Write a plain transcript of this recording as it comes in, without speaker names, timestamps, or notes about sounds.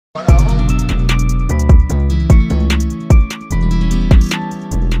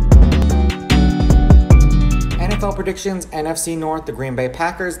predictions, NFC North, the Green Bay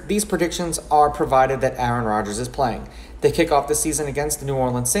Packers. These predictions are provided that Aaron Rodgers is playing. They kick off the season against the New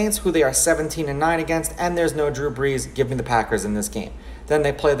Orleans Saints, who they are 17-9 against, and there's no Drew Brees. Give me the Packers in this game. Then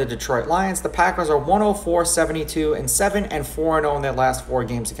they play the Detroit Lions. The Packers are 104, 72-7, and 4-0 in their last 4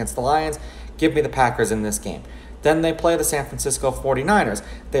 games against the Lions. Give me the Packers in this game. Then they play the San Francisco 49ers.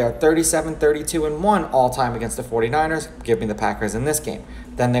 They are 37, 32-1 all-time against the 49ers. Give me the Packers in this game.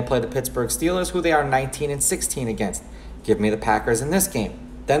 Then they play the Pittsburgh Steelers, who they are 19-16 against. Give me the Packers in this game.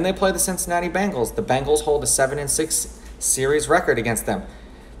 Then they play the Cincinnati Bengals. The Bengals hold a 7-6 series record against them.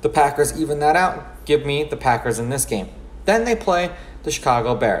 The Packers even that out. Give me the Packers in this game. Then they play the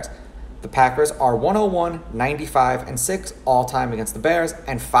Chicago Bears. The Packers are 101, 95-6 all-time against the Bears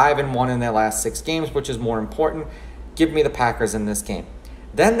and 5-1 in their last 6 games, which is more important. Give me the Packers in this game.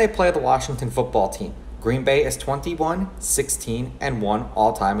 Then they play the Washington Football Team. Green Bay is 21, 16-1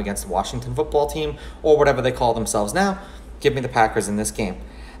 all-time against the Washington Football Team, or whatever they call themselves now. Give me the Packers in this game.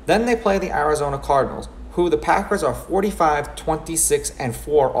 Then they play the Arizona Cardinals, who the Packers are 45,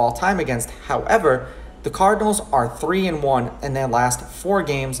 26-4 all-time against. However, the Cardinals are 3-1 in their last 4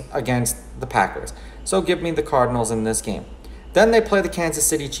 games against the Packers. So give me the Cardinals in this game. Then they play the Kansas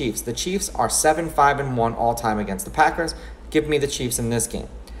City Chiefs. The Chiefs are 7-5-1 all-time against the Packers. Give me the Chiefs in this game.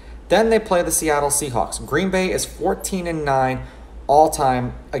 Then they play the Seattle Seahawks. Green Bay is 14-9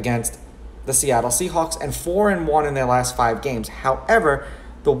 all-time against the Seattle Seahawks and 4-1 in their last 5 games. However,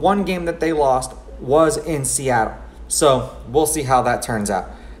 the one game that they lost was in Seattle. So we'll see how that turns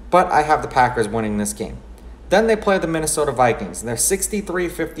out. But I have the Packers winning this game. Then they play the Minnesota Vikings. They're 63,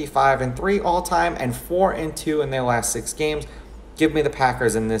 55-3 all-time and 4-2 in their last 6 games. Give me the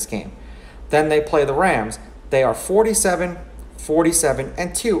Packers in this game. Then they play the Rams. They are 47,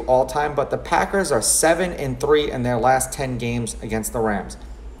 47-2 all-time, but the Packers are 7-3 in their last 10 games against the Rams.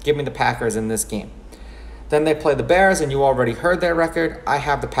 Give me the Packers in this game. Then they play the Bears, and you already heard their record. I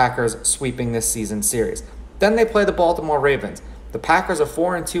have the Packers sweeping this season series. Then they play the Baltimore Ravens. The Packers are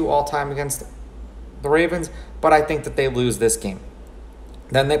 4-2 all-time against the Ravens, but I think that they lose this game.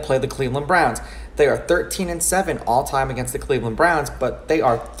 Then they play the Cleveland Browns. They are 13-7 all-time against the Cleveland Browns, but they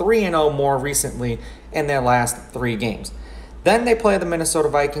are 3-0 more recently in their last 3 games. Then they play the Minnesota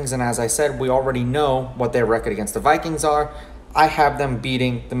Vikings, and as I said, we already know what their record against the Vikings are. I have them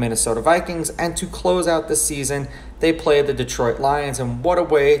beating the Minnesota Vikings, and to close out the season, they play the Detroit Lions, and what a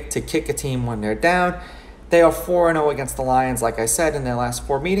way to kick a team when they're down. They are 4-0 against the Lions, like I said, in their last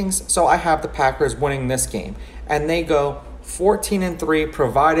 4 meetings, so I have the Packers winning this game. And they go 14-3,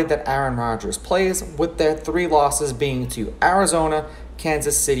 provided that Aaron Rodgers plays, with their 3 losses being to Arizona,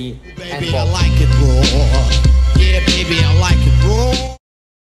 Kansas City, and Baltimore. I like it raw. Yeah, baby, I like it raw.